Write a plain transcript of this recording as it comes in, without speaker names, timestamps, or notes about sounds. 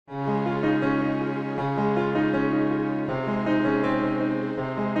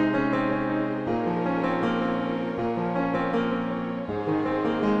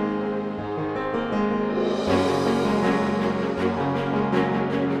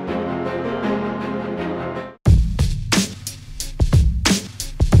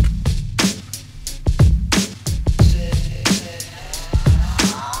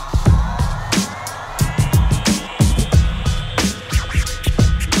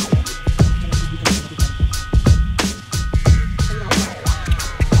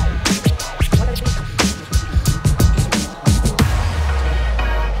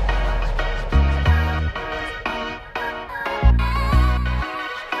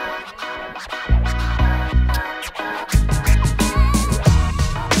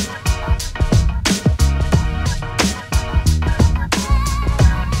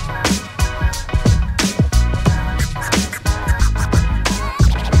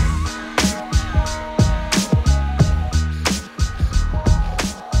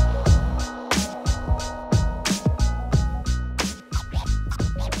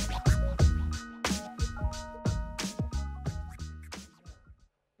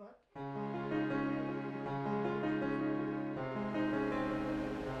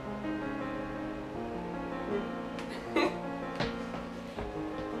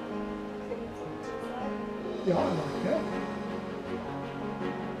Yeah, I like that.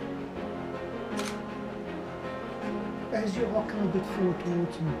 As you are, come a bit forward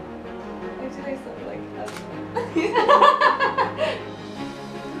towards me. Actually, something like that.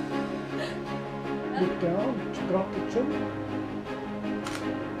 Look down, drop the chin.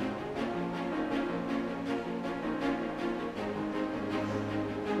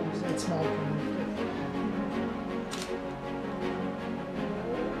 How's that smile coming?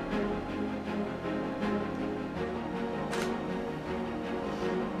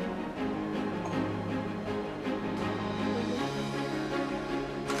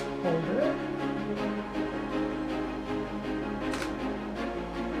 Hold it.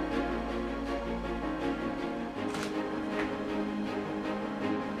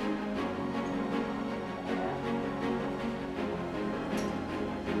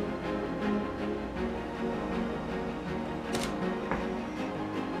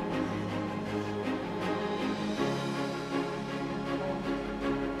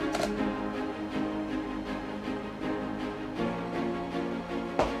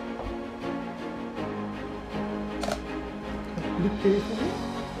 Look carefully.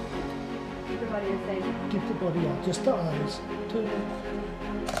 Keep your body the same. Keep the body out, just the eyes. Turn it.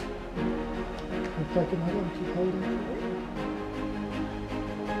 And take another and keep holding it.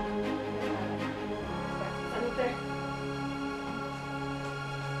 Stand up there.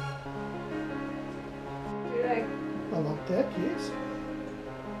 Do you like? I like that, yes.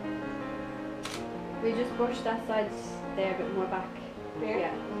 We just brush that side there a bit more back. Here?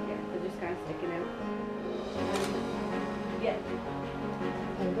 Yeah, they're just kind of sticking out. Yeah.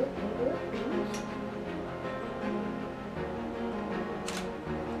 Hold it, hold it.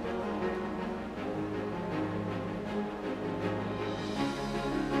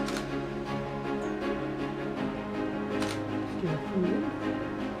 Carefully.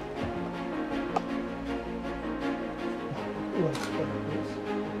 Look, like this.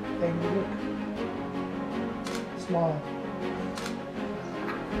 And look. Smile.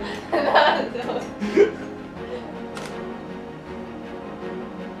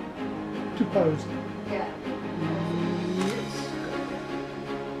 To pose. Yeah. Yes.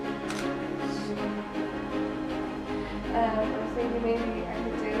 I was thinking maybe I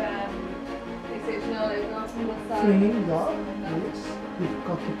could do exceptional like not from the side. Flinging, yeah. Yes. You've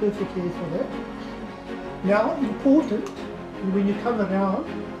got the perfect hair for that. Now, important, when you come around,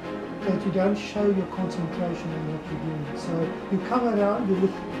 that you don't show your concentration on what you're doing. So you come around, you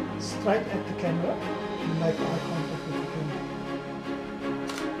look straight at the camera, and make eye contact with the camera.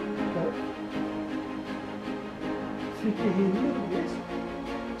 Okay. Flip your hair a little bit.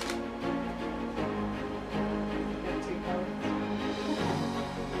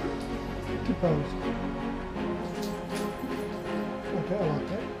 To pose. Okay, I like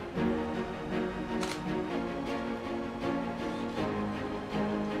that.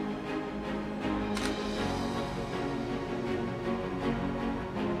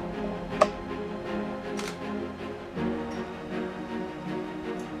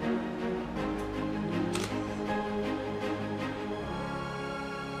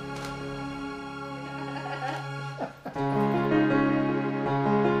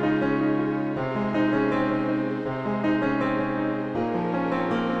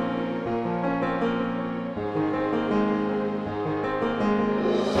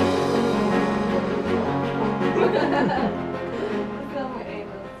 That's not what I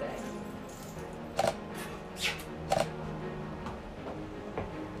will say.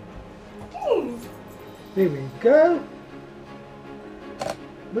 There we go. A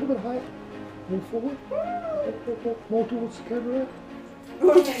little bit higher. More forward. More towards the camera. I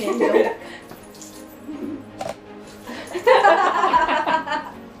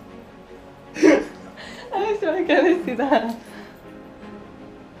was trying to get to see that.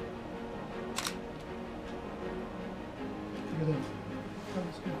 Look at that.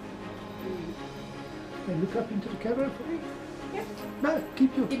 That's good. Okay, look up into the camera for me. Yep. No,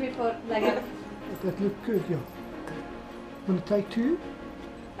 keep your. Keep your foot leg up. That look good, yeah. Want to take two?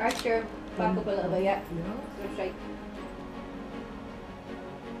 Arch your back up a little bit, yeah. Yeah. Sit up straight.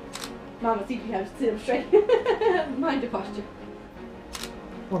 Mama, teach you how to sit up straight. Mind your posture.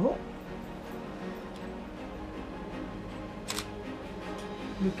 One more.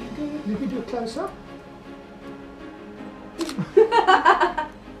 Looking good. Let me do a close up.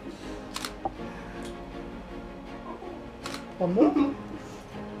 One more.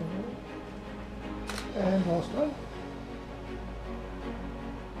 And last one.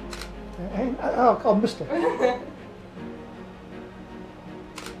 And I missed it.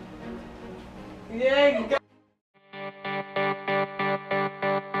 Yeah, go.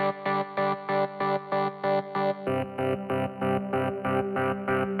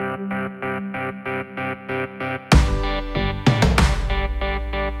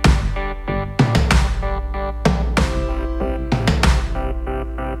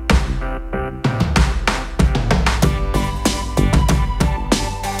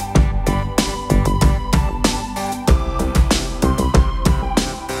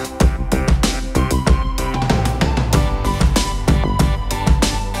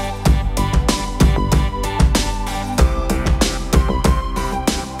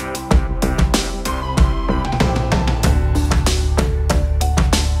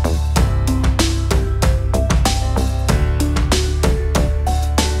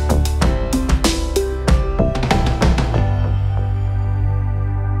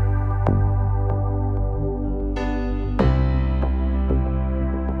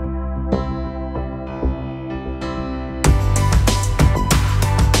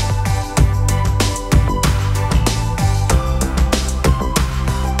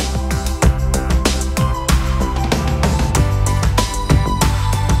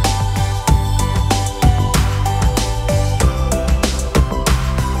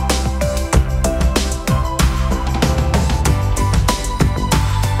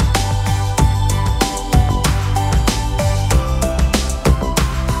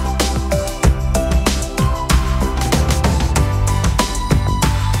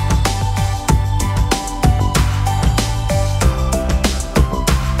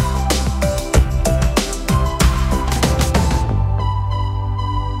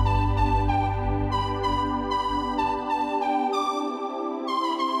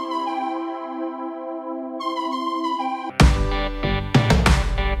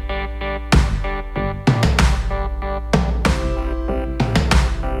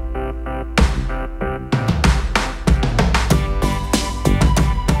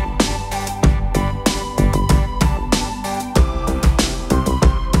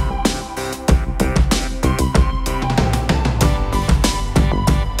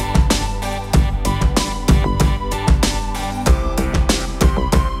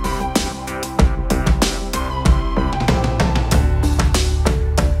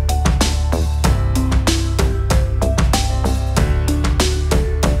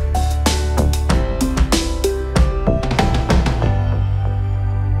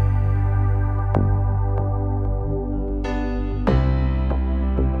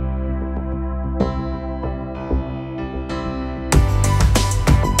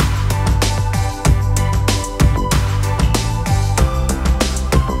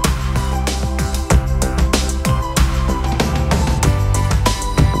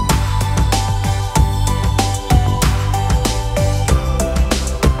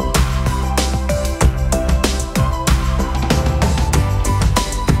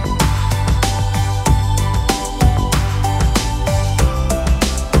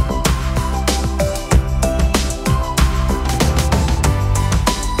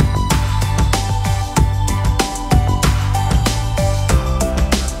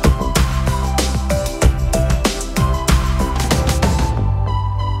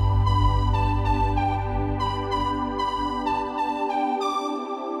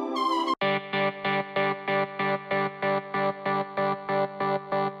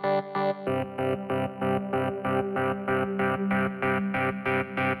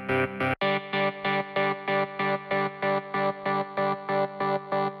 Bye.